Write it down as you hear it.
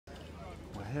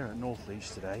here at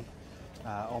Northleach today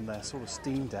on their sort of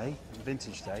steam day,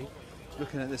 vintage day,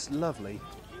 looking at this lovely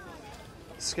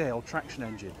scale traction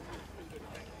engine.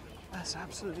 That's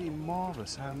absolutely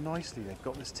marvellous how nicely they've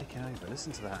got this ticking over.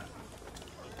 Listen to that.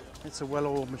 It's a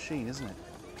well-oiled machine, isn't it?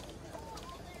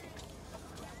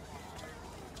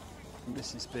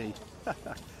 Mrs. B.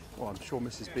 Well, I'm sure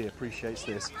Mrs. B appreciates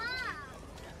this.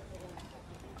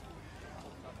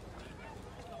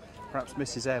 Perhaps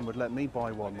Mrs. M would let me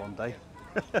buy one day.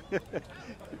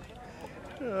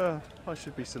 I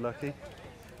should be so lucky.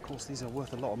 Of course, these are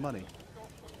worth a lot of money.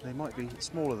 They might be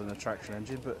smaller than a traction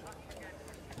engine, but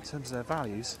in terms of their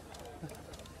values,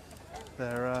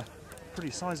 they're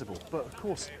pretty sizable. But of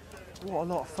course, what a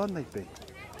lot of fun they'd be.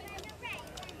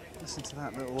 Listen to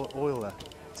that little oiler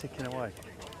ticking away.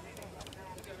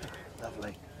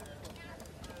 Lovely.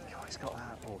 Oh, he's got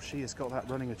that, or she has got that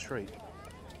running a treat.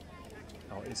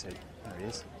 Oh, is he? There he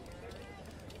is.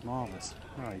 Marvellous.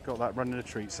 Oh, you've got that running a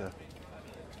treat, sir.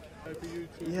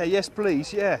 Yeah, yes,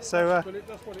 please. Yeah. So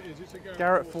that's what it is. It's a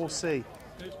Garrett 4C.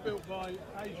 It's built by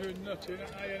Adrian Nuttin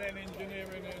at A&N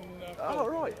Engineering in. Oh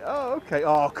right. Oh okay.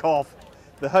 Oh, cough.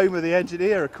 The home of the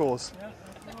engineer, of course. Yeah.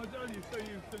 I tell you, so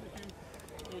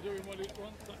you're doing what it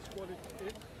wants. That's what it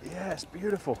is. Yeah, it's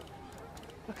beautiful.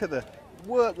 Look at the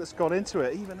work that's gone into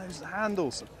it. Even those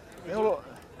handles. They all look...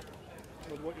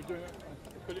 What you're doing,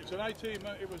 but it's an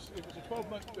 18-month. It was a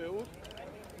 12-month build.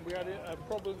 We had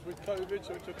problems with COVID,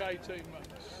 so it took 18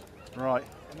 months. Right.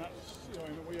 And that's, you know,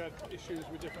 we had issues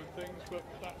with different things, but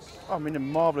that's... I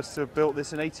mean, marvellous to have built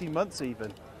this in 18 months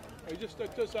even. He just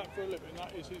does that for a living.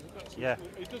 Yeah.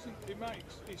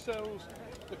 He sells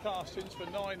the castings for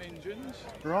 9 engines.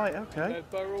 Right, okay.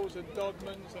 They're Burrells and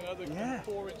Dodmans and other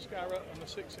 4-inch Garrett and the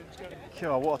 6-inch Garrett.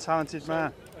 God, what a talented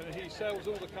man. And he sells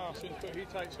all the castings, but he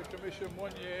takes a commission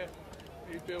 1 year.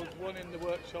 He builds one in the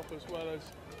workshop as well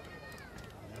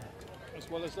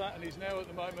as that, and he's now at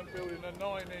the moment building a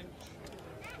 9-inch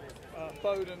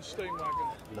Bowden steam wagon.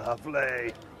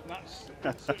 Lovely. And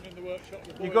that's sitting in the workshop.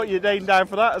 You got your name down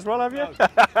for that as well, have you? No.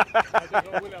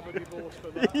 I will have a divorce for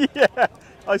that. Yeah,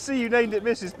 I see you named it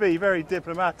Mrs. B, very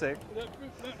diplomatic.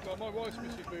 Well, my wife's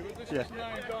Mrs. B, but this is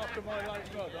named after my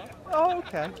late mother. Oh,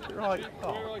 okay, right.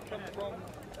 Where I come from,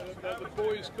 the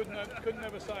boys couldn't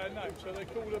ever say her name, so they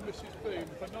called her Mrs. B. And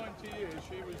for 90 years,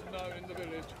 she was known in the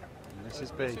village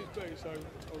Mrs. B. Mrs. B. So,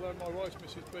 although my wife's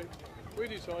Mrs. B, we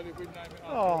decided we'd name it after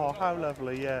her. Oh, how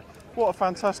lovely! Yeah, what a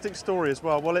fantastic story as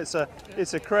well. Well, it's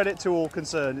a credit to all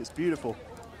concerned. It's beautiful.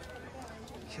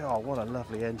 God, what a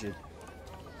lovely engine.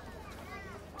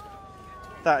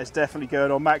 That is definitely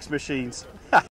going on Max Machines.